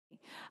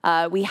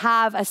We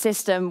have a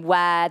system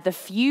where the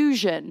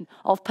fusion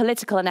of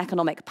political and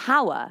economic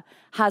power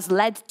has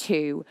led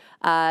to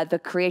the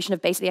creation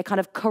of basically a kind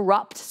of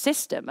corrupt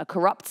system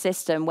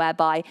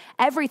whereby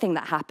everything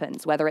that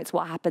happens, whether it's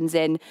what happens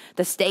in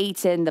the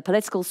state, in the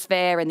political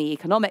sphere, in the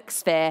economic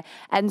sphere,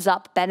 ends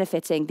up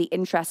benefiting the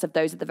interests of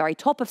those at the very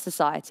top of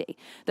society.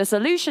 The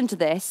solution to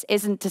this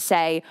isn't to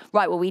say,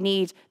 right, well, we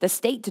need the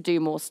state to do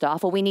more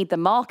stuff or we need the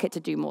market to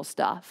do more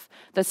stuff.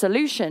 The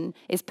solution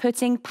is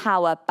putting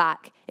power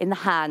back in the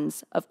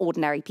hands of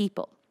ordinary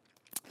people.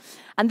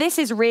 And this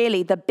is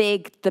really the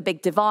big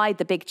divide,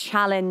 the big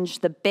challenge,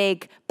 the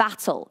big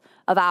battle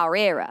of our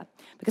era.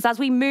 Because as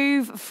we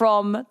move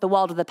from the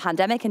world of the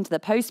pandemic into the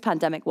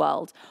post-pandemic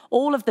world,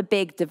 all of the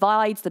big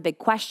divides, the big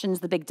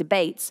questions, the big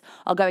debates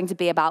are going to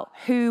be about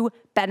who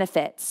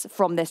benefits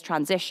from this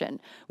transition.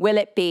 Will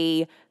it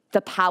be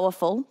the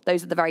powerful,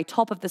 those at the very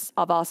top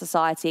of our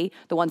society,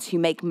 the ones who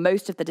make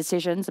most of the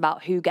decisions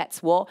about who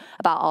gets what,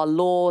 about our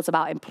laws,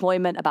 about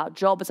employment, about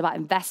jobs, about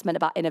investment,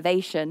 about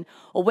innovation?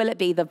 Or will it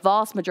be the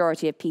vast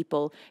majority of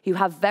people who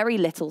have very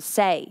little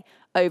say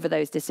over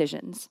those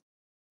decisions?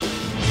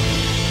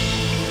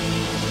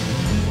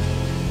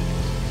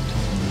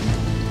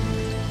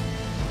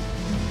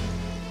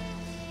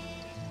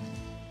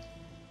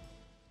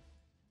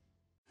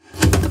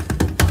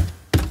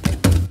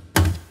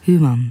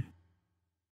 Human.